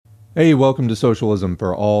Hey, welcome to Socialism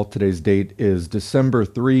for All. Today's date is December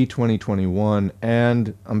 3, 2021,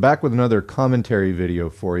 and I'm back with another commentary video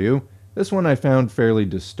for you. This one I found fairly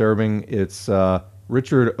disturbing. It's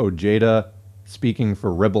Richard Ojeda speaking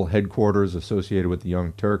for rebel headquarters associated with the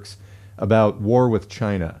Young Turks about war with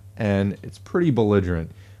China, and it's pretty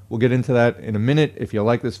belligerent. We'll get into that in a minute. If you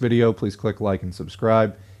like this video, please click like and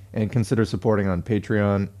subscribe, and consider supporting on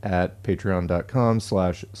Patreon at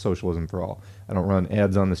patreon.com/socialismforall. I don't run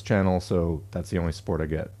ads on this channel, so that's the only support I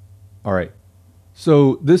get. All right.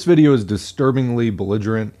 So this video is disturbingly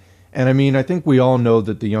belligerent. And I think we all know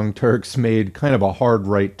that the Young Turks made kind of a hard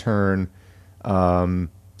right turn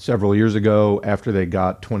several years ago after they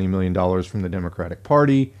got $20 million from the Democratic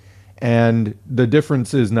Party. And the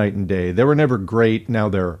difference is night and day. They were never great. Now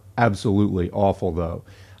they're absolutely awful, though.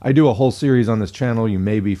 I do a whole series on this channel you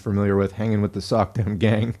may be familiar with, Hanging with the Sockdem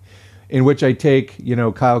Gang, in which I take,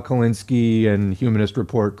 Kyle Kalinske and Humanist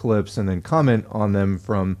Report clips and then comment on them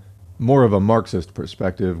from more of a Marxist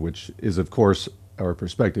perspective, which is, of course, our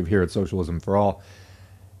perspective here at Socialism for All.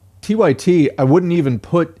 TYT, I wouldn't even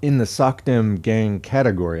put in the Sockdem Gang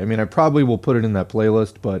category. I probably will put it in that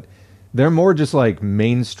playlist, but they're more just like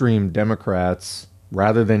mainstream Democrats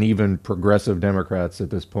rather than even progressive Democrats at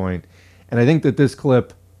this point. And I think that this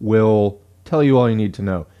clip will tell you all you need to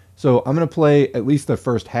know. So I'm going to play at least the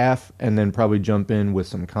first half and then probably jump in with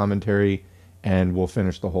some commentary and we'll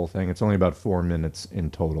finish the whole thing. It's only about 4 minutes in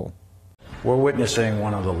total. We're witnessing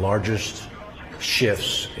one of the largest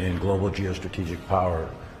shifts in global geostrategic power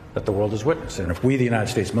that the world has witnessed. And if we, the United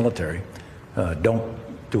States military, don't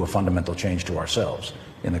do a fundamental change to ourselves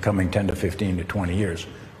in the coming 10 to 15 to 20 years,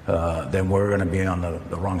 then we're going to be on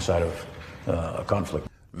the wrong side of a conflict.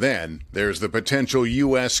 Then there's the potential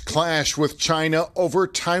U.S. clash with China over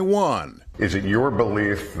Taiwan. Is it your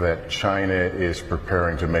belief that China is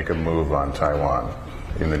preparing to make a move on Taiwan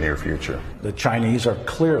in the near future? The Chinese are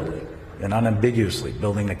clearly and unambiguously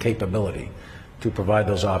building the capability to provide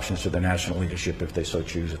those options to their national leadership if they so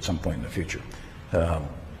choose at some point in the future.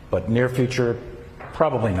 But near future,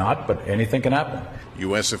 probably not, but anything can happen.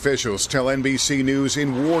 U.S. officials tell NBC News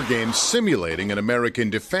in war games simulating an American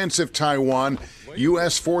defense of Taiwan,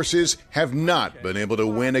 U.S. forces have not been able to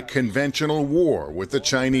win a conventional war with the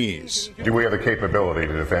Chinese. Do we have the capability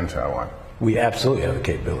to defend Taiwan? We absolutely have the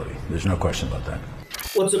capability. There's no question about that.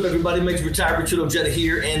 What's up, everybody? Major Retired Richard Ojeda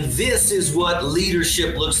here, and this is what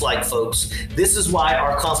leadership looks like, folks. This is why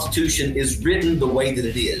our Constitution is written the way that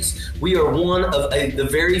it is. We are one of the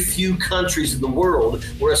very few countries in the world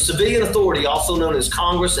where a civilian authority, also known as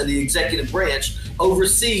Congress and the executive branch,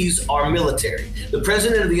 oversees our military. The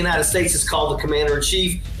President of the United States is called the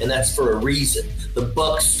Commander-in-Chief, and that's for a reason. The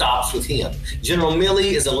buck stops with him. General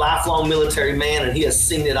Milley is a lifelong military man, and he has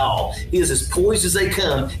seen it all. He is as poised as they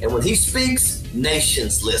come, and when he speaks,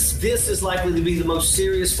 nations listen. This is likely to be the most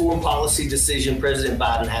serious foreign policy decision President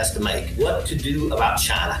Biden has to make. What to do about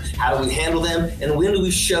China? How do we handle them? And when do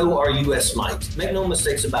we show our U.S. might? Make no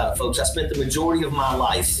mistakes about it, folks. I spent the majority of my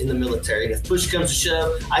life in the military, and if push comes to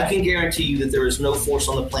shove, I can guarantee you that there is no force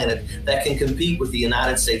on the planet that can compete with the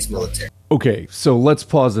United States military. Okay, so let's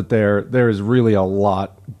pause it there. There is really a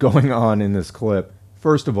lot going on in this clip.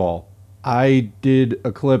 First of all, I did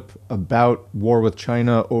a clip about war with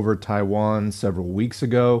China over Taiwan several weeks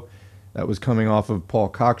ago. That was coming off of Paul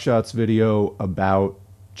Cockshot's video about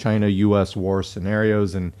China-U.S. war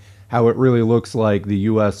scenarios and how it really looks like the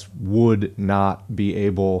U.S. would not be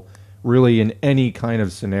able, really in any kind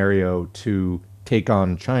of scenario, to take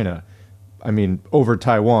on China. Over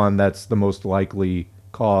Taiwan, that's the most likely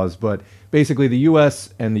cause, but basically the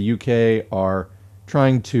U.S. and the U.K. are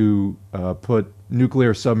trying to put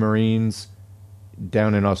nuclear submarines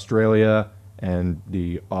down in Australia, and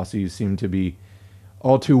the Aussies seem to be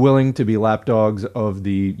all too willing to be lapdogs of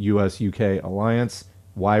the US-UK alliance.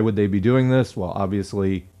 Why would they be doing this? Well,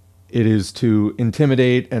 obviously it is to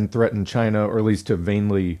intimidate and threaten China, or at least to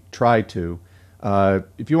vainly try to.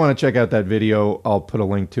 If you want to check out that video, I'll put a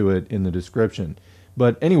link to it in the description.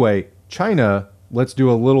 But anyway, China, let's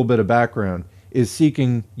do a little bit of background, is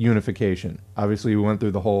seeking unification. Obviously, we went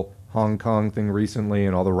through the whole Hong Kong thing recently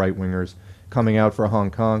and all the right-wingers coming out for Hong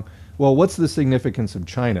Kong. Well, what's the significance of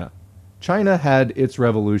China? China had its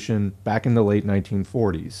revolution back in the late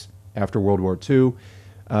 1940s after World War II.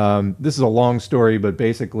 This is a long story, but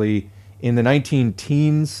basically in the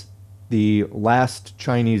 19-teens, the last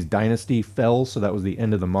Chinese dynasty fell, so that was the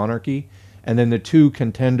end of the monarchy. And then the two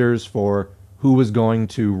contenders for who was going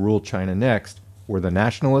to rule China next were the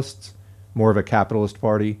nationalists, more of a capitalist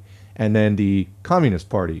party, and then the Communist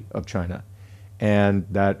Party of China. And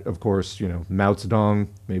that, of course, Mao Zedong,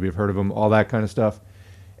 maybe you've heard of him, all that kind of stuff.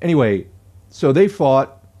 Anyway, so they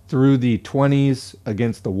fought through the 20s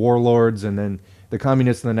against the warlords, and then the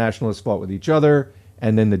communists and the nationalists fought with each other,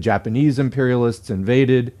 and then the Japanese imperialists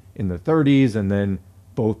invaded in the 30s, and then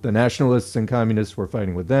both the nationalists and communists were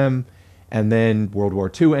fighting with them, and then World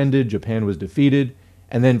War II ended, Japan was defeated,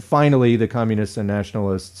 and then finally the communists and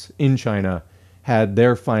nationalists in China had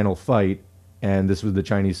their final fight, and this was the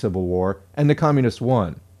Chinese Civil War, and the communists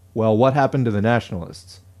won. Well, what happened to the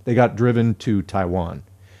nationalists? They got driven to Taiwan.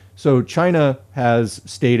 So China has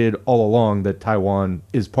stated all along that Taiwan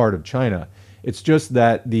is part of China. It's just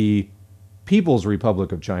that the People's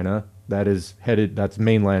Republic of China, that's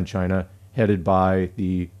mainland China, headed by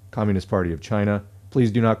the Communist Party of China.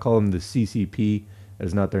 Please do not call them the CCP. That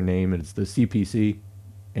is not their name. It's the CPC.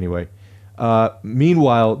 Anyway.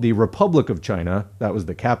 Meanwhile, the Republic of China, that was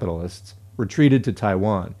the capitalists, retreated to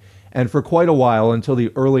Taiwan. And for quite a while, until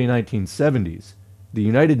the early 1970s, the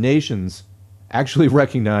United Nations actually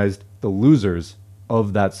recognized the losers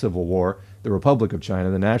of that civil war, the Republic of China,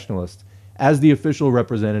 the nationalists, as the official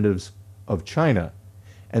representatives of China.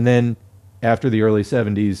 And then after the early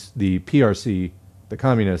 70s, the PRC, the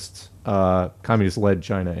communists, communist-led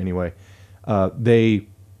China anyway, they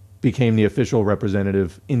became the official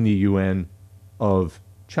representative in the UN of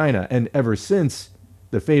China. And ever since,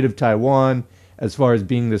 the fate of Taiwan, as far as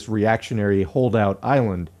being this reactionary holdout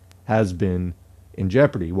island, has been in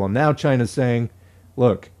jeopardy. Well, now China's saying,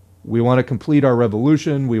 look, we want to complete our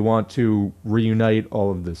revolution, we want to reunite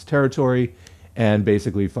all of this territory, and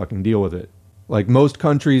basically fucking deal with it. Like most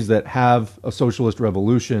countries that have a socialist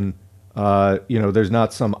revolution, there's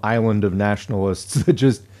not some island of nationalists that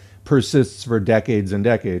just persists for decades and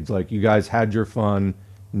decades. Like, you guys had your fun,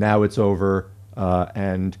 now it's over.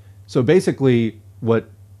 And so basically what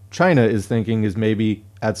China is thinking is maybe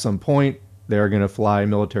at some point they're going to fly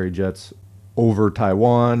military jets over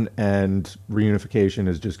Taiwan and reunification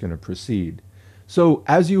is just going to proceed. So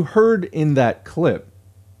as you heard in that clip,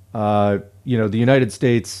 the United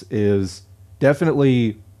States is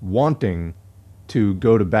definitely wanting to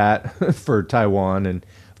go to bat for Taiwan. And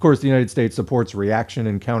of course, the United States supports reaction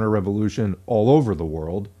and counter-revolution all over the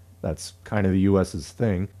world. That's kind of the US's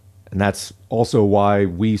thing. And that's also why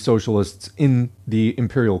we socialists in the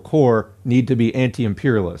imperial core need to be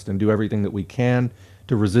anti-imperialist and do everything that we can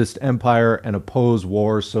to resist empire and oppose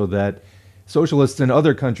war so that socialists in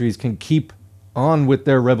other countries can keep on with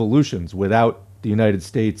their revolutions without the United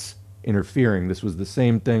States interfering. This was the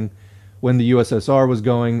same thing when the USSR was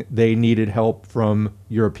going. They needed help from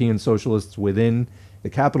European socialists within the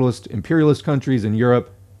capitalist imperialist countries in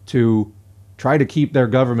Europe to try to keep their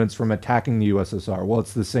governments from attacking the USSR. Well,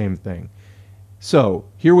 it's the same thing. So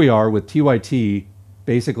here we are with TYT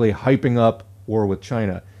basically hyping up war with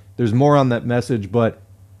China. There's more on that message, but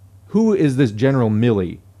who is this General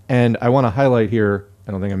Milley? And I want to highlight here,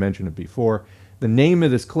 I don't think I mentioned it before, the name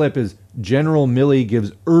of this clip is General Milley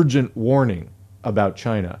gives urgent warning about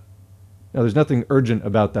China. Now, there's nothing urgent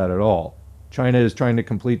about that at all. China is trying to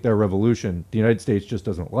complete their revolution. The United States just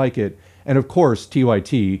doesn't like it. And of course,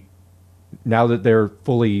 TYT, now that they're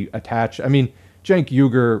fully attached, I mean, Cenk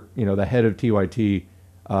Uygur, the head of TYT,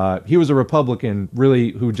 he was a Republican,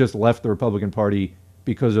 really, who just left the Republican Party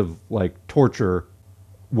because of, torture,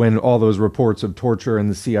 when all those reports of torture and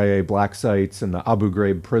the CIA black sites and the Abu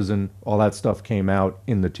Ghraib prison, all that stuff came out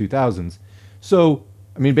in the 2000s. So,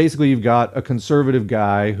 I mean, basically you've got a conservative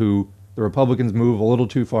guy who the Republicans move a little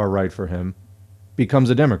too far right for him, becomes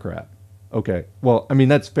a Democrat. Okay, well, I mean,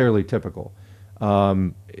 that's fairly typical.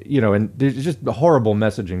 And there's just horrible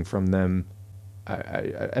messaging from them.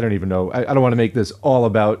 I don't even know. I don't want to make this all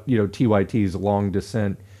about, TYT's long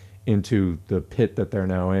descent into the pit that they're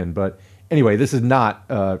now in. But anyway, this is not,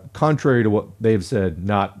 contrary to what they've said,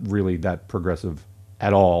 not really that progressive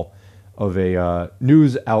at all of a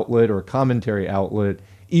news outlet or commentary outlet,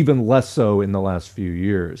 even less so in the last few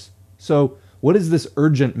years. So what is this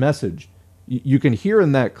urgent message? You can hear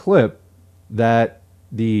in that clip that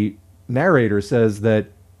the narrator says that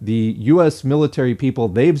the U.S. military people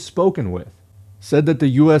they've spoken with said that the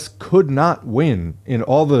U.S. could not win in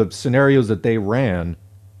all the scenarios that they ran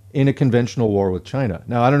in a conventional war with China.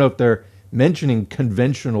 Now, I don't know if they're mentioning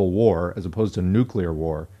conventional war as opposed to nuclear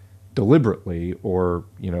war deliberately or,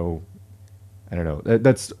 I don't know.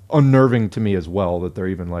 That's unnerving to me as well, that they're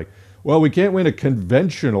even like, well, we can't win a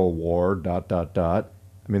conventional war, ...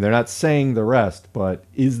 I mean, they're not saying the rest, but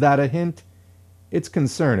is that a hint? It's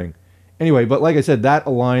concerning. Anyway, but like I said, that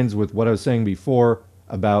aligns with what I was saying before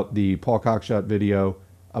about the Paul Cockshot video,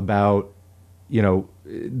 about,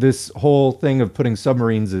 this whole thing of putting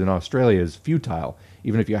submarines in Australia is futile.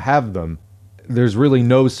 Even if you have them, there's really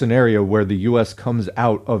no scenario where the U.S. comes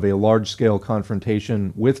out of a large-scale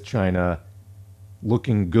confrontation with China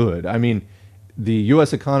looking good. I mean, the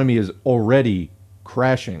U.S. economy is already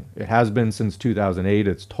crashing. It has been since 2008.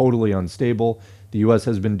 It's totally unstable. The U.S.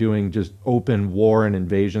 has been doing just open war and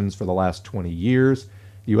invasions for the last 20 years.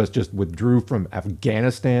 The U.S. just withdrew from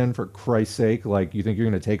Afghanistan, for Christ's sake. Like, you think you're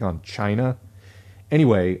going to take on China?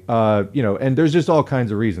 Anyway, and there's just all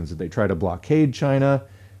kinds of reasons that they try to blockade China.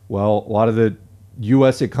 Well, a lot of the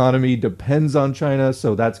U.S. economy depends on China,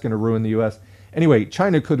 so that's going to ruin the U.S. Anyway,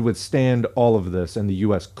 China could withstand all of this, and the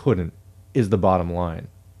U.S. couldn't, is the bottom line.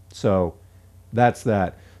 So that's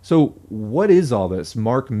that. So what is all this?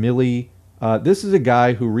 Mark Milley, this is a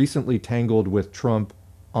guy who recently tangled with Trump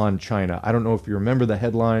on China. I don't know if you remember the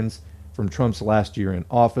headlines from Trump's last year in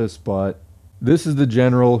office, but this is the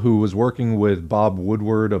general who was working with Bob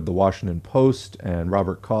Woodward of the Washington Post and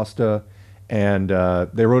Robert Costa, and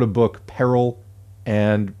they wrote a book, Peril,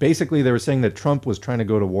 and basically they were saying that Trump was trying to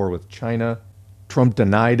go to war with China. Trump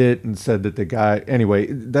denied it and said that the guy... Anyway,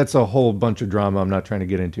 that's a whole bunch of drama I'm not trying to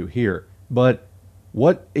get into here. But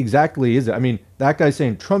what exactly is it? I mean, that guy's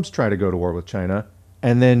saying Trump's trying to go to war with China,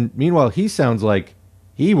 and then meanwhile he sounds like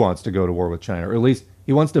he wants to go to war with China, or at least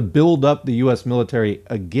he wants to build up the U.S. military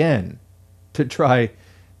again to try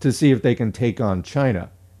to see if they can take on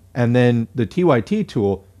China. And then the TYT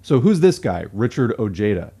tool, so who's this guy? Richard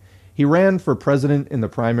Ojeda. He ran for president in the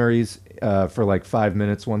primaries for like 5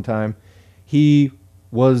 minutes one time. He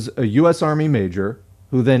was a U.S. Army major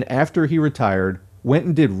who then, after he retired, went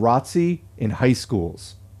and did ROTC in high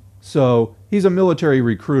schools. So he's a military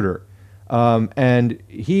recruiter. And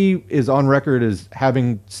he is on record as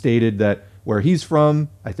having stated that where he's from,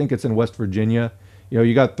 I think it's in West Virginia,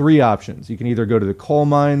 you got three options. You can either go to the coal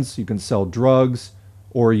mines, you can sell drugs,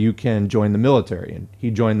 or you can join the military. And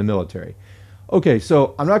he joined the military. Okay,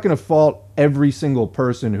 so I'm not going to fault every single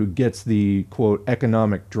person who gets the, quote,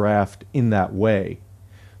 economic draft in that way.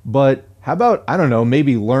 But how about, I don't know,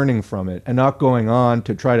 maybe learning from it and not going on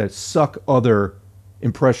to try to suck other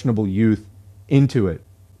impressionable youth into it?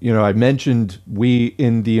 I mentioned we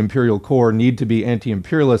in the Imperial Corps need to be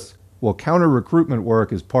anti-imperialists. Well, counter-recruitment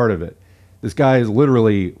work is part of it. This guy is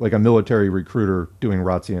literally like a military recruiter doing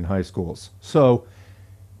ROTC in high schools. So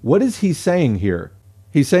what is he saying here?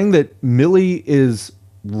 He's saying that Milley is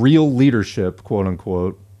real leadership, quote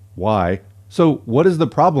unquote. Why? So what is the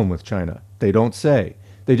problem with China? They don't say.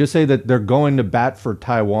 They just say that they're going to bat for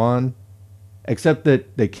Taiwan, except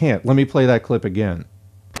that they can't. Let me play that clip again.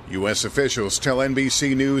 U.S. officials tell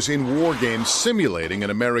NBC News in war games simulating an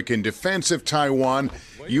American defense of Taiwan,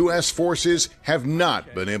 U.S. forces have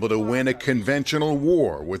not been able to win a conventional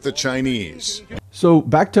war with the Chinese. So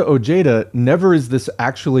back to Ojeda, never is this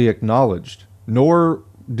actually acknowledged, nor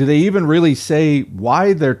do they even really say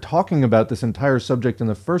why they're talking about this entire subject in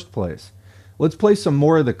the first place. Let's play some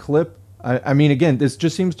more of the clip. I mean, again, this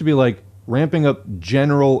just seems to be like ramping up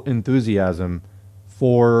general enthusiasm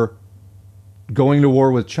for going to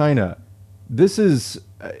war with China. This is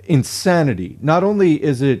insanity. Not only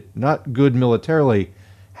is it not good militarily,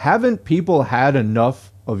 haven't people had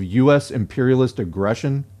enough of U.S. imperialist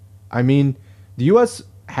aggression? I mean, the U.S.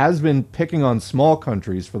 has been picking on small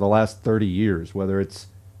countries for the last 30 years, whether it's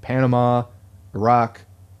Panama, Iraq,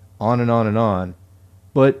 on and on and on.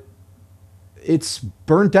 But it's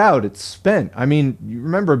burnt out. It's spent. I mean, you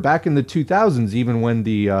remember back in the 2000s, even when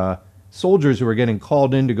the soldiers who were getting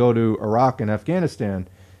called in to go to Iraq and Afghanistan,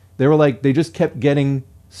 they were like, they just kept getting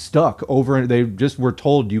stuck over, and they just were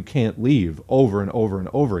told you can't leave over and over and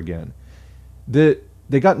over again. They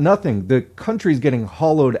got nothing. The country's getting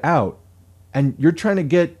hollowed out, and you're trying to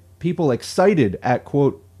get people excited at,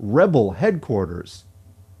 quote, rebel headquarters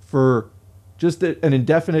for just an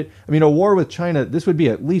indefinite... I mean, a war with China, this would be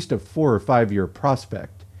at least a 4 or 5 year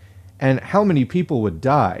prospect. And how many people would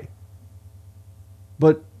die?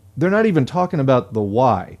 But they're not even talking about the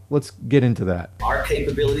why. Let's get into that. Our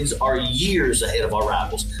capabilities are years ahead of our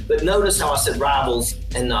rivals. But notice how I said rivals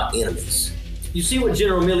and not enemies. You see what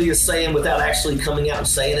General Milley is saying without actually coming out and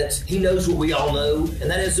saying it? He knows what we all know,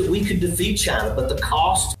 and that is that we could defeat China, but the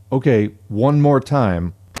cost... Okay, one more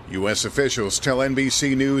time. U.S. officials tell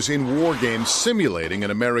NBC News in war games simulating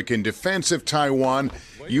an American defense of Taiwan,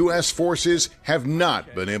 U.S. forces have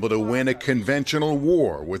not been able to win a conventional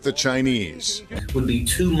war with the Chinese. Would be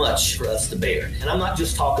too much for us to bear. And I'm not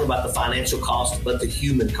just talking about the financial cost, but the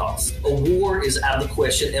human cost. A war is out of the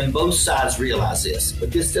question, and both sides realize this.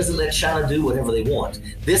 But this doesn't let China do whatever they want.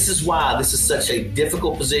 This is why this is such a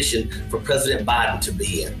difficult position for President Biden to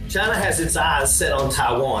be in. China has its eyes set on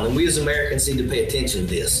Taiwan, and we as Americans need to pay attention to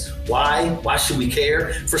this. Why? Why should we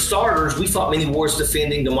care? For starters, we fought many wars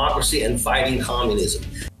defending democracy and fighting communism.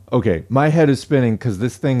 Okay, my head is spinning because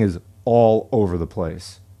this thing is all over the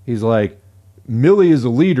place. He's like, Milley is a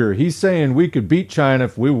leader. He's saying we could beat China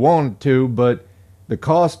if we wanted to, but the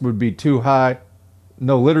cost would be too high.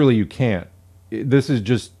 No, literally you can't. This is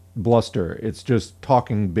just bluster. It's just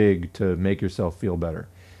talking big to make yourself feel better.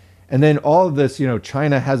 And then all of this,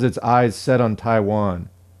 China has its eyes set on Taiwan.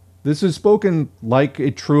 This is spoken like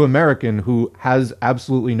a true American who has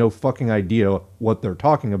absolutely no fucking idea what they're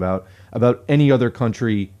talking about any other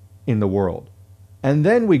country in the world. And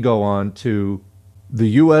then we go on to the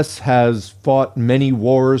U.S. has fought many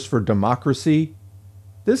wars for democracy.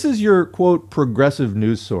 This is your, quote, progressive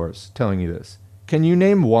news source telling you this. Can you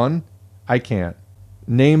name one? I can't.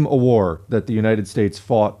 Name a war that the United States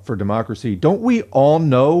fought for democracy. Don't we all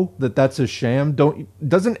know that that's a sham?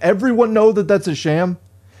 Doesn't everyone know that that's a sham?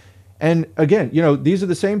 And again, these are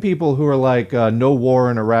the same people who are like, no war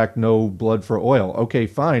in Iraq, no blood for oil. Okay,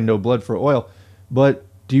 fine, no blood for oil. But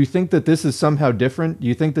do you think that this is somehow different? Do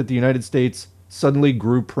you think that the United States suddenly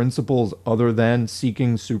grew principles other than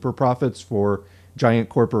seeking super profits for giant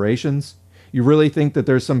corporations? You really think that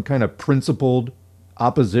there's some kind of principled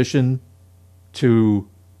opposition to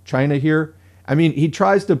China here? I mean, he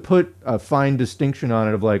tries to put a fine distinction on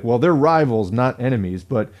it of like, well, they're rivals, not enemies,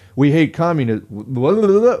 but we hate communism.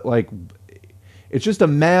 Like, it's just a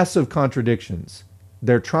mass of contradictions.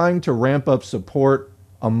 They're trying to ramp up support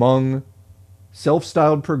among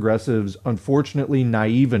self-styled progressives, unfortunately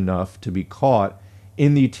naive enough to be caught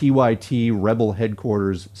in the TYT rebel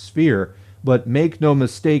headquarters sphere. But make no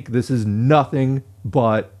mistake, this is nothing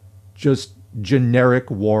but just generic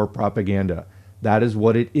war propaganda. That is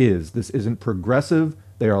what it is. This isn't progressive.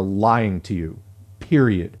 They are lying to you.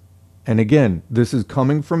 Period. And again, this is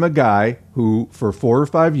coming from a guy who, for 4 or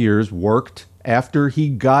 5 years, worked after he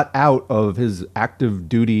got out of his active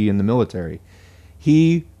duty in the military.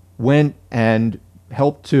 He went and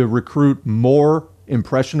helped to recruit more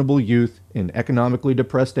impressionable youth in economically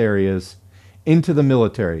depressed areas into the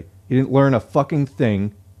military. He didn't learn a fucking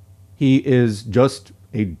thing. He is just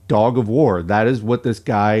a dog of war. That is what this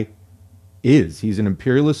guy is. He's an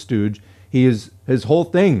imperialist stooge. His whole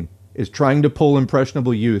thing is trying to pull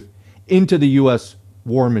impressionable youth into the U.S.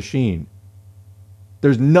 war machine.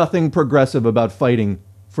 There's nothing progressive about fighting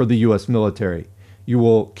for the U.S. military. You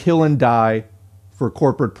will kill and die for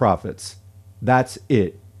corporate profits. That's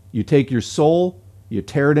it. You take your soul, you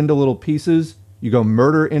tear it into little pieces, you go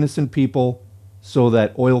murder innocent people so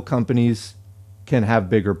that oil companies can have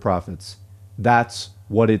bigger profits. That's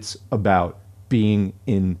what it's about, being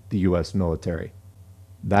in the U.S. military.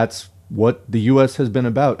 That's what the U.S. has been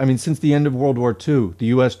about. I mean, since the end of World War II, the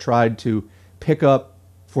U.S. tried to pick up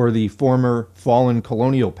for the former fallen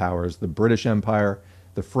colonial powers, the British Empire,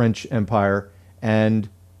 the French Empire, and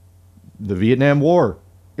the Vietnam War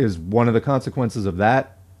is one of the consequences of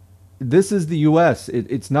that. This is the U.S.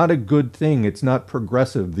 It's not a good thing. It's not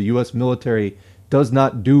progressive. The U.S. military does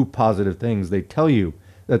not do positive things. They tell you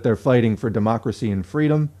that they're fighting for democracy and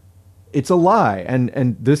freedom. It's a lie.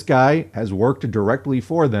 And this guy has worked directly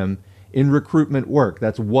for them in recruitment work.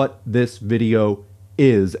 That's what this video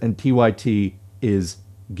is. And TYT is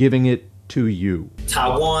giving it to you.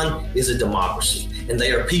 Taiwan is a democracy, and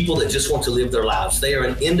they are people that just want to live their lives. They are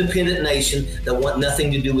an independent nation that want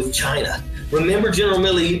nothing to do with China. Remember, General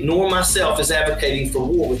Milley nor myself is advocating for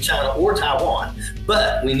war with China or Taiwan,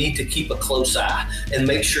 but we need to keep a close eye and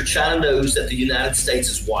make sure China knows that the United States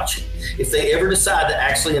is watching. If they ever decide to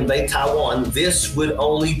actually invade Taiwan, this would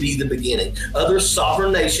only be the beginning. Other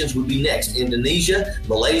sovereign nations would be next. Indonesia,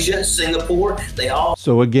 Malaysia, Singapore, they all...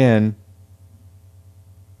 So again,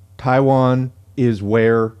 Taiwan is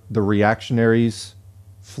where the reactionaries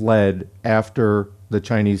fled after the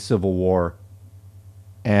Chinese Civil War,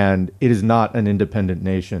 and it is not an independent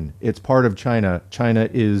nation. It's part of China. China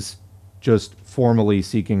is just formally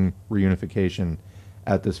seeking reunification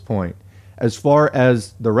at this point. As far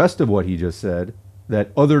as the rest of what he just said,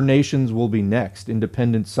 that other nations will be next,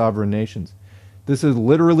 independent sovereign nations. This is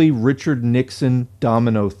literally Richard Nixon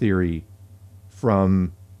domino theory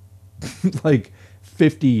from like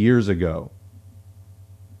 50 years ago.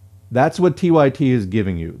 That's what TYT is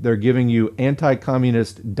giving you. They're giving you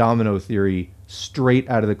anti-communist domino theory straight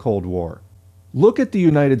out of the Cold War. Look at the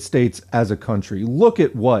United States as a country. Look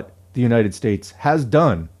at what the United States has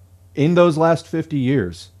done in those last 50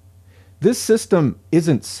 years. This system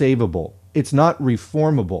isn't savable. It's not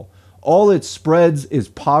reformable. All it spreads is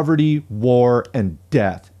poverty, war, and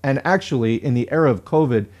death. And actually, in the era of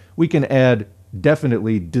COVID, we can add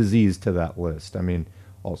definitely disease to that list. I mean,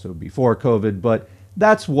 also before COVID, but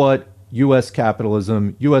that's what U.S.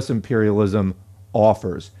 capitalism, U.S. imperialism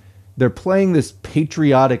offers. They're playing this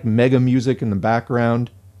patriotic mega music in the background.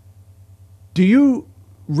 Do you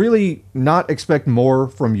really not expect more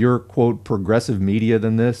from your, quote, progressive media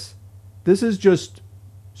than this? This is just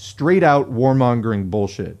straight out warmongering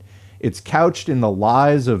bullshit. It's couched in the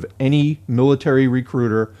lies of any military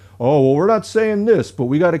recruiter. Oh, well, we're not saying this, but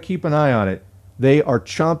we got to keep an eye on it. They are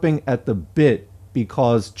chomping at the bit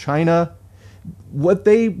because China, what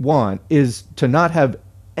they want is to not have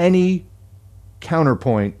any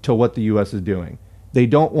counterpoint to what the U.S. is doing. They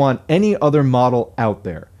don't want any other model out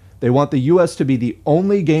there. They want the U.S. to be the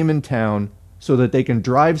only game in town so that they can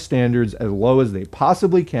drive standards as low as they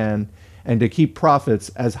possibly can and to keep profits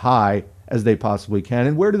as high as they possibly can.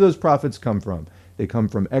 And where do those profits come from? They come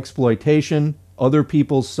from exploitation, other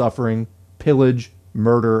people's suffering, pillage,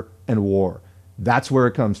 murder, and war. That's where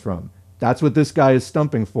it comes from. That's what this guy is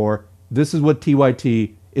stumping for. This is what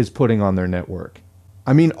TYT is putting on their network.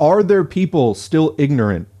 I mean, are there people still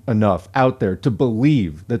ignorant enough out there to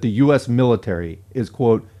believe that the U.S. military is,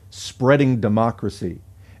 quote, spreading democracy?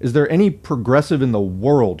 Is there any progressive in the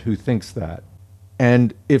world who thinks that?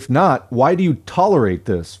 And if not, why do you tolerate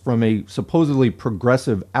this from a supposedly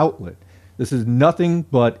progressive outlet? This is nothing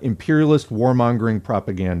but imperialist warmongering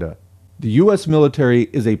propaganda. The U.S. military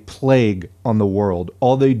is a plague on the world.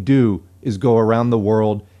 All they do is go around the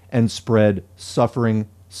world and spread suffering,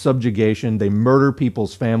 subjugation. They murder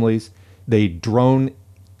people's families. They drone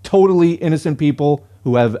totally innocent people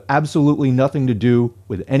who have absolutely nothing to do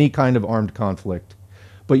with any kind of armed conflict.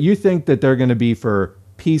 But you think that they're going to be for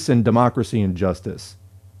peace and democracy and justice.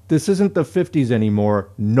 This isn't the 50s anymore.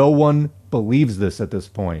 No one believes this at this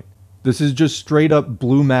point. This is just straight up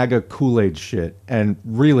blue MAGA Kool-Aid shit. And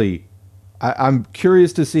really, I'm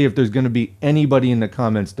curious to see if there's going to be anybody in the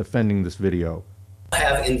comments defending this video.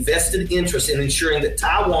 Have invested interest in ensuring that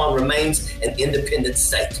Taiwan remains an independent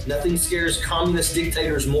state. Nothing scares communist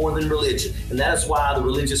dictators more than religion, and that is why the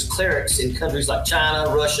religious clerics in countries like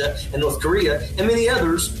China, Russia, and North Korea, and many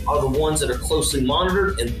others, are the ones that are closely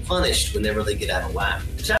monitored and punished whenever they get out of line.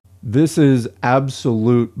 This is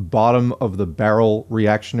absolute bottom of the barrel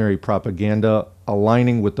reactionary propaganda,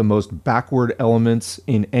 aligning with the most backward elements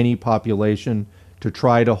in any population to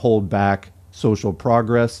try to hold back social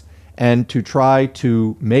progress and to try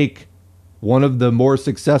to make one of the more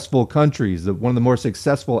successful countries, one of the more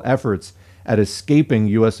successful efforts at escaping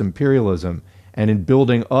U.S. imperialism and in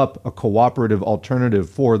building up a cooperative alternative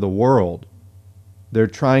for the world. They're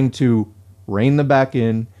trying to rein them back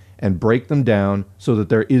in and break them down so that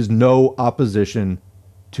there is no opposition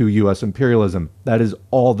to U.S. imperialism. That is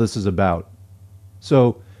all this is about.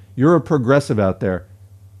 So you're a progressive out there.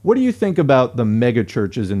 What do you think about the mega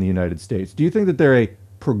churches in the United States? Do you think that they're a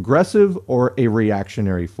progressive or a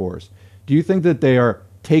reactionary force? Do you think that they are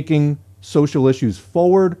taking social issues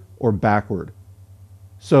forward or backward?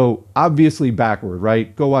 So obviously backward,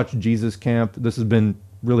 right? Go watch Jesus Camp. This has been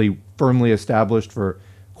really firmly established for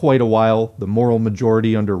quite a while, the moral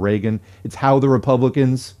majority under Reagan. It's how the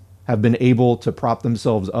Republicans have been able to prop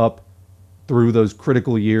themselves up through those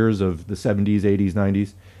critical years of the 70s, 80s,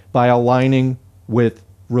 90s by aligning with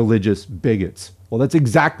religious bigots. Well, that's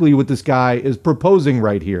exactly what this guy is proposing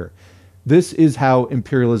right here. This is how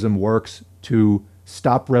imperialism works to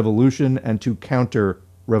stop revolution and to counter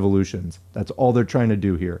revolutions. That's all they're trying to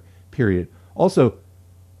do here, period. Also,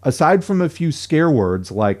 aside from a few scare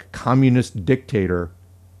words like communist dictator,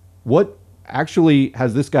 what actually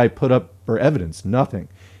has this guy put up for evidence? Nothing.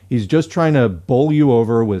 He's just trying to bowl you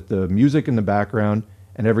over with the music in the background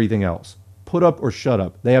and everything else. Put up or shut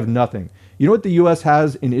up. They have nothing. You know what the U.S.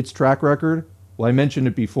 has in its track record? Well, I mentioned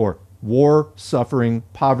it before. War, suffering,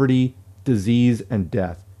 poverty, disease, and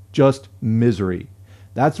death. Just misery.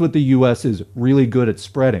 That's what the U.S. is really good at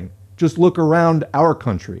spreading. Just look around our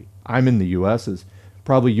country. I'm in the U.S., as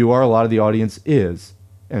probably you are. A lot of the audience is.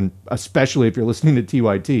 And especially if you're listening to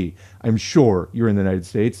TYT, I'm sure you're in the United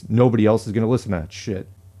States. Nobody else is going to listen to that shit.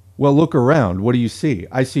 Well, look around. What do you see?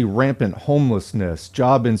 I see rampant homelessness,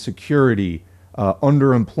 job insecurity,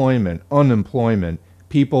 underemployment, unemployment,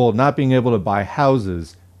 people not being able to buy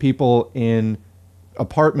houses, people in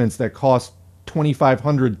apartments that cost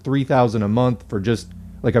 $2,500, $3,000 a month for just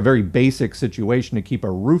like a very basic situation to keep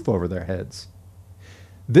a roof over their heads.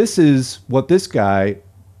 This is what this guy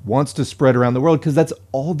wants to spread around the world, because that's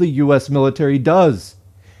all the U.S. military does,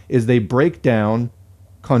 is they break down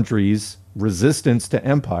countries' resistance to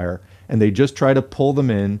empire, and they just try to pull them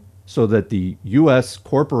in so that the U.S.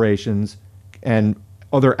 corporations and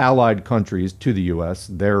other allied countries to the U.S.,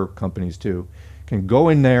 their companies too, can go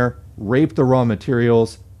in there, rape the raw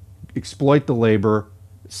materials, exploit the labor,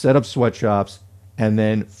 set up sweatshops, and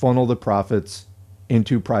then funnel the profits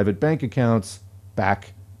into private bank accounts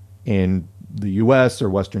back in the US or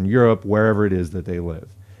Western Europe, wherever it is that they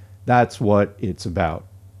live. That's what it's about.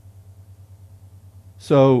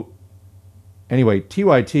 So anyway,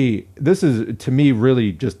 TYT, this is to me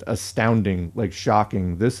really just astounding, like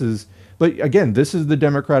shocking. But again, this is the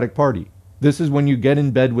Democratic Party. This is when you get in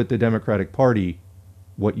bed with the Democratic Party,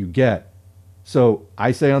 what you get. So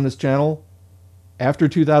I say on this channel, after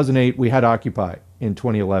 2008, we had Occupy in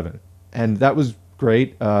 2011. And that was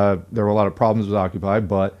great. There were a lot of problems with Occupy,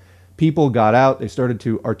 but people got out. They started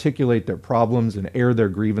to articulate their problems and air their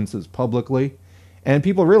grievances publicly. And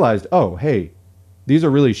people realized, oh, hey, these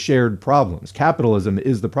are really shared problems. Capitalism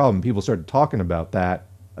is the problem. People started talking about that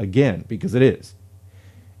again, because it is.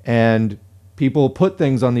 And people put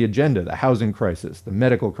things on the agenda, the housing crisis, the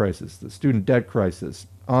medical crisis, the student debt crisis,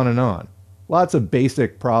 on and on. Lots of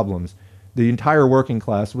basic problems the entire working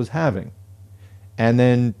class was having. And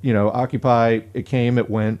then, Occupy, it came,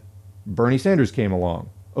 it went. Bernie Sanders came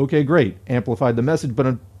along. Okay, great. Amplified the message. But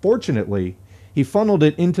unfortunately, he funneled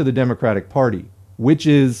it into the Democratic Party, which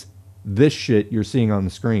is this shit you're seeing on the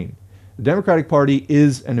screen. The Democratic Party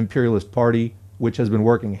is an imperialist party, which has been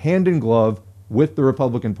working hand in glove with the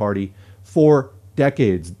Republican Party for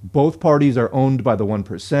decades. Both parties are owned by the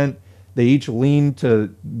 1%. They each lean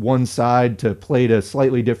to one side to play to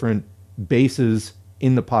slightly different bases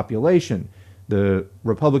in the population. The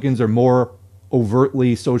Republicans are more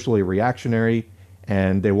overtly socially reactionary,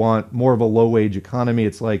 and they want more of a low-wage economy.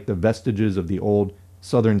 It's like the vestiges of the old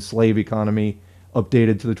Southern slave economy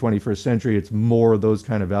updated to the 21st century. It's more of those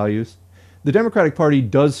kind of values. The Democratic Party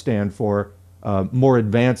does stand for more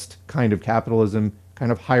advanced kind of capitalism,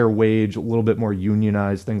 kind of higher wage, a little bit more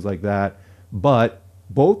unionized, things like that. But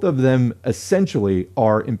both of them essentially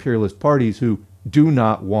are imperialist parties who do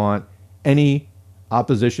not want any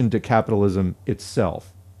opposition to capitalism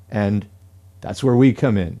itself. And that's where we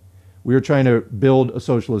come in. We are trying to build a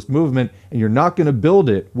socialist movement, and you're not going to build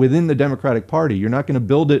it within the Democratic Party. You're not going to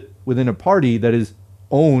build it within a party that is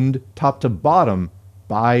owned top to bottom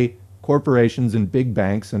by corporations and big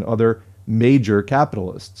banks and other major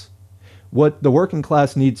capitalists. What the working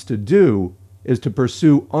class needs to do is to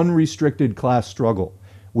pursue unrestricted class struggle.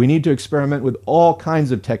 We need to experiment with all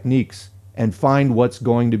kinds of techniques and find what's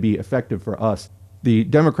going to be effective for us. The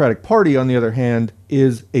Democratic Party, on the other hand,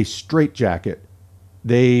 is a straitjacket.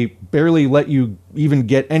 They barely let you even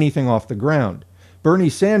get anything off the ground. Bernie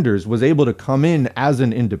Sanders was able to come in as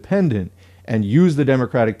an independent and use the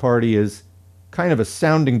Democratic Party as kind of a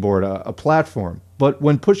sounding board, a platform. But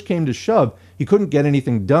when push came to shove, he couldn't get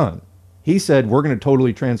anything done. He said, we're going to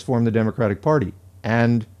totally transform the Democratic Party.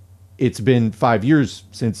 And it's been 5 years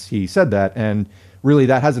since he said that, and really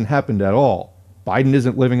that hasn't happened at all. Biden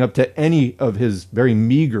isn't living up to any of his very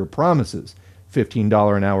meager promises.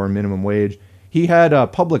 $15 an hour minimum wage. He had a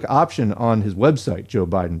public option on his website, Joe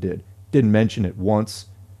Biden did. Didn't mention it once.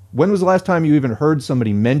 When was the last time you even heard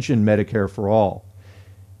somebody mention Medicare for all?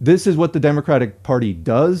 This is what the Democratic Party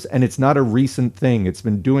does, and it's not a recent thing. It's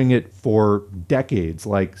been doing it for decades,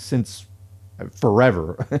 like since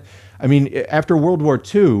forever. I mean, after World War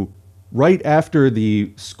II, right after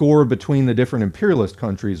the score between the different imperialist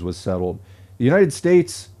countries was settled, the United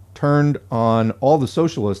States turned on all the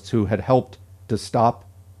socialists who had helped to stop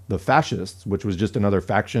the fascists, which was just another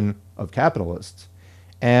faction of capitalists,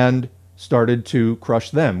 and started to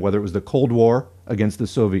crush them, whether it was the Cold War against the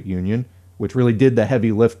Soviet Union, which really did the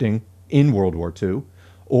heavy lifting in World War II,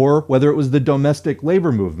 or whether it was the domestic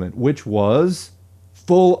labor movement, which was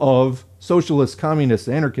full of socialists, communists,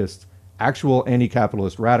 anarchists, actual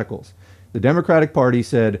anti-capitalist radicals. The Democratic Party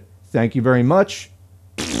said, thank you very much,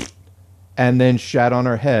 and then shat on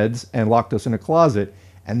our heads and locked us in a closet.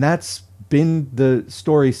 And that's been the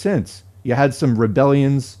story since. You had some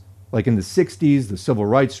rebellions like in the 60s, the civil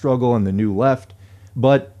rights struggle and the New Left.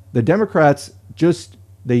 But the Democrats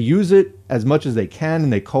they use it as much as they can,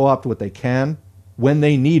 and they co-opt what they can when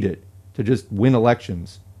they need it to just win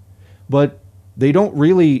elections. But they don't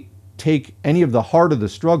really take any of the heart of the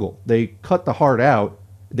struggle. They cut the heart out.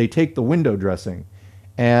 They take the window dressing.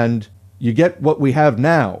 And you get what we have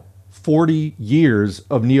now. 40 years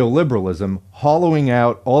of neoliberalism hollowing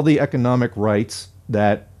out all the economic rights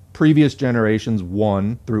that previous generations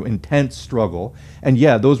won through intense struggle. And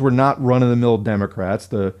yeah, those were not run-of-the-mill Democrats.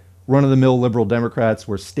 The run-of-the-mill liberal Democrats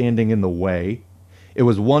were standing in the way. It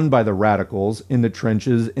was won by the radicals in the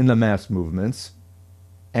trenches, in the mass movements,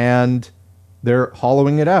 and they're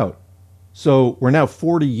hollowing it out. So we're now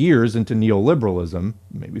 40 years into neoliberalism,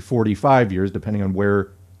 maybe 45 years, depending on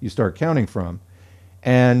where you start counting from.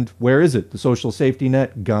 And where is it? The social safety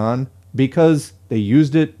net gone because they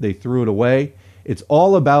used it, they threw it away. It's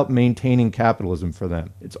all about maintaining capitalism for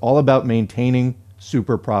them. It's all about maintaining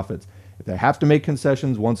super profits. If they have to make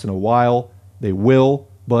concessions once in a while, they will.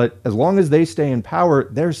 But as long as they stay in power,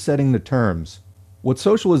 they're setting the terms. What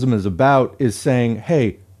socialism is about is saying,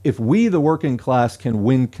 hey, if we, the working class, can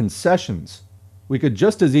win concessions, we could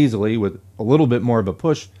just as easily, with a little bit more of a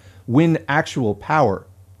push, win actual power.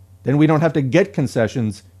 Then we don't have to get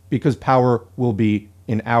concessions because power will be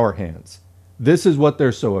in our hands. This is what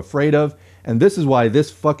they're so afraid of, and this is why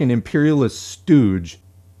this fucking imperialist stooge,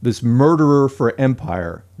 this murderer for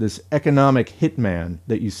empire, this economic hitman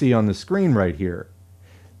that you see on the screen right here,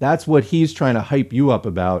 that's what he's trying to hype you up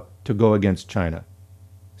about to go against China.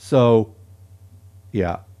 So,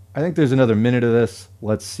 yeah, I think there's another minute of this.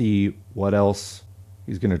 Let's see what else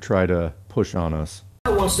he's going to try to push on us.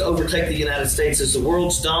 China wants to overtake the United States as the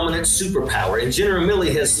world's dominant superpower, and General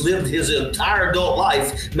Milley has lived his entire adult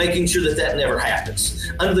life making sure that that never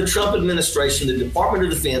happens. Under the Trump administration, the Department of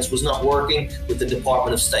Defense was not working with the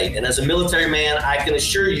Department of State, and as a military man, I can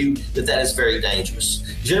assure you that that is very dangerous.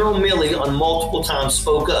 General Milley on multiple times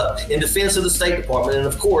spoke up in defense of the State Department, and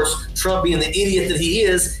of course, Trump being the idiot that he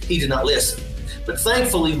is, he did not listen. But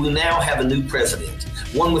thankfully, we now have a new president,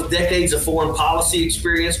 one with decades of foreign policy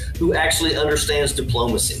experience who actually understands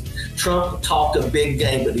diplomacy. Trump talked a big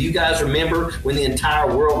game, but do you guys remember when the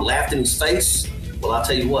entire world laughed in his face? Well, I'll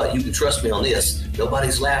tell you what, you can trust me on this.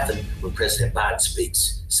 Nobody's laughing when President Biden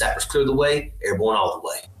speaks. Sappers clear the way, airborne all the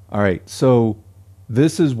way. All right, so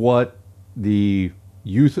this is what the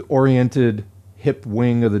youth-oriented hip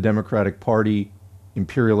wing of the Democratic Party,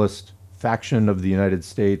 imperialist faction of the United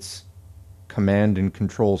States, command and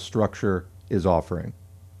control structure is offering.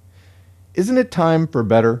 Isn't it time for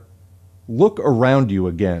better? Look around you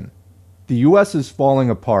again. The U.S. is falling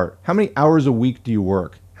apart. How many hours a week do you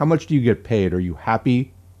work? How much do you get paid? Are you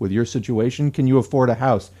happy with your situation? Can you afford a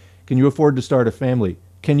house? Can you afford to start a family?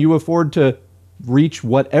 Can you afford to reach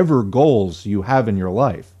whatever goals you have in your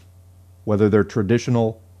life, whether they're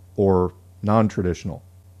traditional or non-traditional?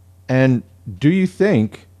 And do you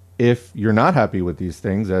think, if you're not happy with these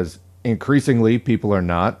things, as increasingly people are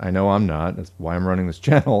not, I know I'm not, that's why I'm running this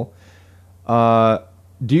channel,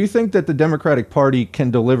 do you think that the Democratic Party can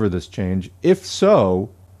deliver this change? If so,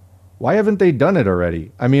 why haven't they done it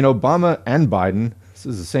already? I mean, Obama and Biden, this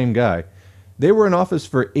is the same guy, they were in office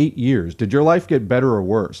for 8 years. Did your life get better or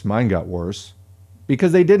worse? Mine got worse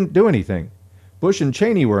because they didn't do anything. Bush and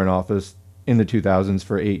Cheney were in office in the 2000s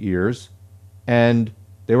for 8 years, and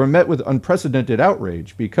they were met with unprecedented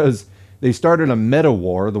outrage because they started a meta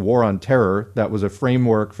war, the war on terror, that was a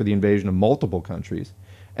framework for the invasion of multiple countries.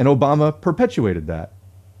 And Obama perpetuated that.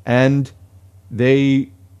 And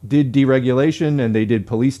they did deregulation and they did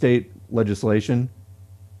police state legislation.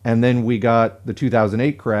 And then we got the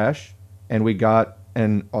 2008 crash and we got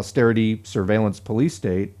an austerity surveillance police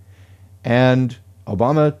state. And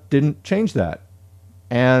Obama didn't change that.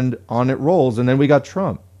 And on it rolls. And then we got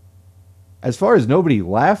Trump. As far as nobody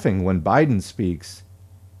laughing when Biden speaks,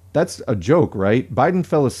 that's a joke, right? Biden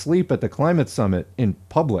fell asleep at the climate summit in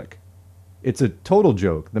public. It's a total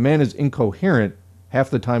joke. The man is incoherent half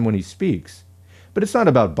the time when he speaks. But it's not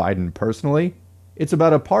about Biden personally. It's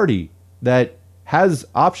about a party that has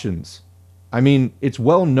options. I mean, it's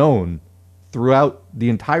well known throughout the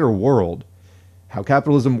entire world how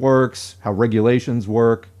capitalism works, how regulations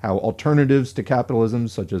work, how alternatives to capitalism,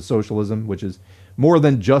 such as socialism, which is more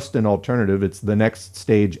than just an alternative, it's the next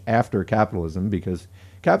stage after capitalism, because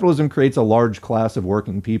capitalism creates a large class of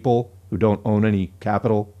working people who don't own any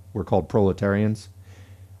capital. We're called proletarians.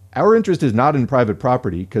 Our interest is not in private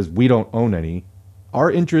property because we don't own any.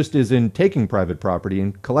 Our interest is in taking private property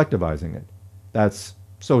and collectivizing it. That's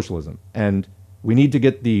socialism. And we need to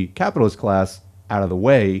get the capitalist class out of the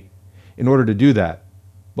way in order to do that.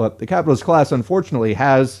 But the capitalist class, unfortunately,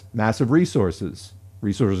 has massive resources.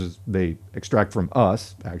 Resources they extract from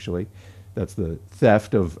us, actually. That's the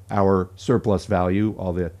theft of our surplus value,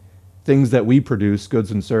 all the things that we produce,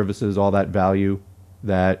 goods and services, all that value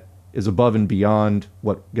that is above and beyond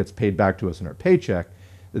what gets paid back to us in our paycheck,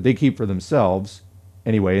 that they keep for themselves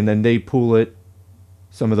anyway, and then they pool it,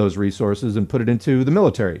 some of those resources, and put it into the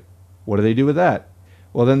military. What do they do with that?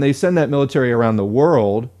 Well, then they send that military around the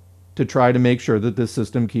world to try to make sure that this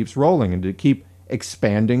system keeps rolling and to keep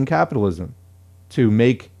expanding capitalism, to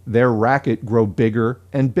make their racket grow bigger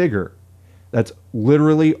and bigger. That's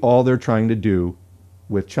literally all they're trying to do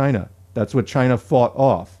with China. That's what China fought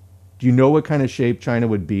off. Do you know what kind of shape China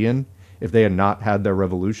would be in if they had not had their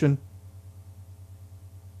revolution?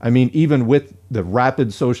 I mean, even with the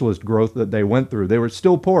rapid socialist growth that they went through, they were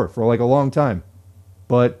still poor for like a long time.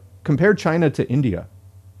 But compare China to India.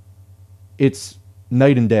 It's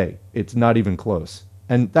night and day. It's not even close.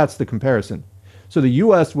 And that's the comparison. So the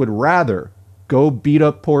U.S. would rather go beat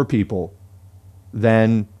up poor people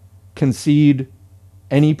than concede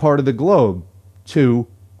any part of the globe to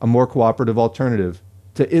a more cooperative alternative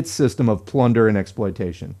to its system of plunder and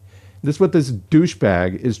exploitation. This is what this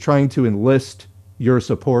douchebag is trying to enlist your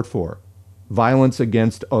support for: violence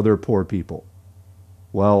against other poor people.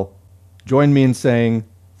 Well, join me in saying,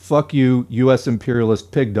 fuck you, U.S.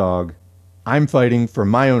 imperialist pig dog. I'm fighting for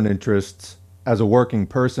my own interests as a working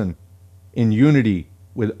person in unity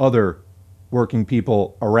with other working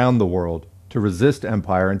people around the world to resist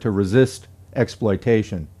empire and to resist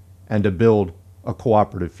exploitation and to build a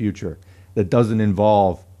cooperative future that doesn't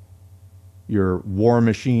involve your war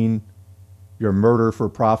machine, your murder for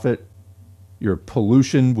profit, your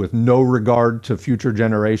pollution with no regard to future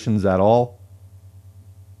generations at all.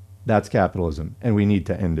 That's capitalism, and we need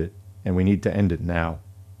to end it, and we need to end it now.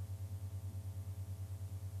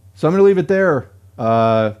 So I'm going to leave it there.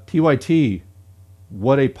 TYT,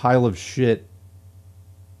 what a pile of shit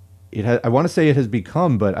I want to say it has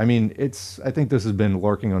become, but I mean, I think this has been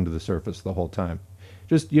lurking under the surface the whole time.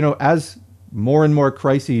 Just, as more and more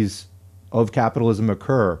crises of capitalism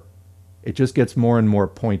occur, it just gets more and more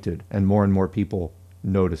pointed and more people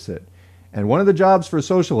notice it. And one of the jobs for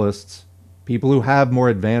socialists, people who have more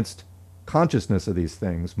advanced consciousness of these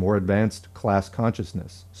things, more advanced class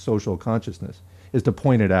consciousness, social consciousness, is to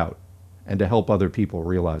point it out and to help other people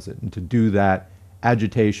realize it. And to do that,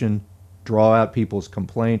 agitation, draw out people's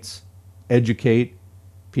complaints, educate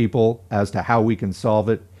people as to how we can solve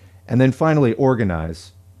it, and then finally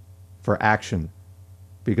organize for action,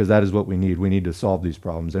 because that is what we need. We need to solve these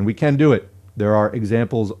problems, and we can do it. There are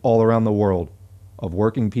examples all around the world of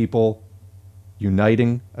working people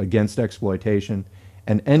uniting against exploitation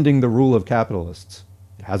and ending the rule of capitalists.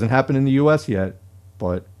 It hasn't happened in the US yet,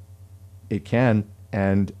 but it can,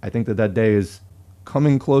 and I think that day is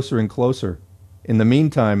coming closer and closer. In the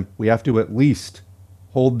meantime, we have to at least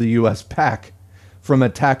hold the US back from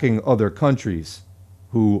attacking other countries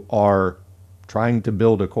who are trying to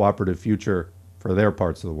build a cooperative future for their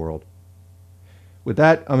parts of the world. With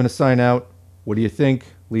that, I'm going to sign out. What do you think?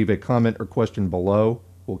 Leave a comment or question below.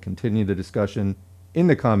 We'll continue the discussion in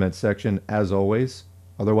the comments section as always.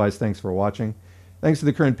 Otherwise, thanks for watching. Thanks to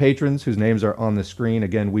the current patrons whose names are on the screen.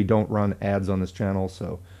 Again, we don't run ads on this channel,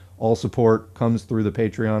 so all support comes through the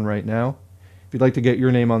Patreon right now. If you'd like to get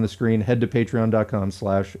your name on the screen, head to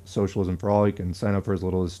patreon.com/socialismforall. You can sign up for as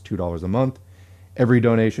little as $2 a month. Every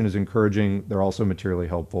donation is encouraging. They're also materially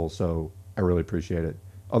helpful, so I really appreciate it.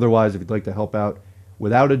 Otherwise, if you'd like to help out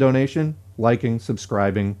without a donation, liking,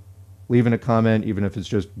 subscribing, leaving a comment, even if it's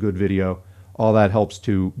just good video, all that helps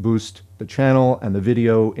to boost the channel and the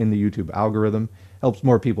video in the YouTube algorithm. Helps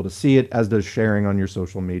more people to see it, as does sharing on your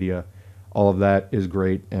social media. All of that is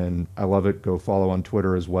great, and I love it. Go follow on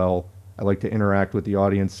Twitter as well. I like to interact with the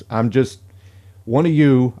audience. I'm just one of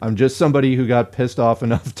you. I'm just somebody who got pissed off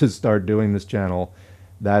enough to start doing this channel.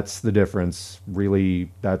 That's the difference.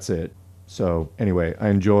 Really, that's it. So anyway, I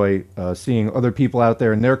enjoy seeing other people out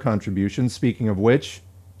there and their contributions. Speaking of which,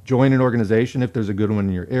 join an organization if there's a good one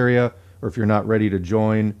in your area, or if you're not ready to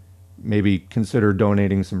join, maybe consider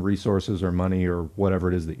donating some resources or money or whatever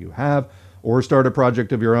it is that you have, or start a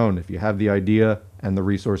project of your own if you have the idea and the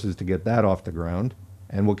resources to get that off the ground.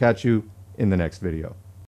 And we'll catch you in the next video.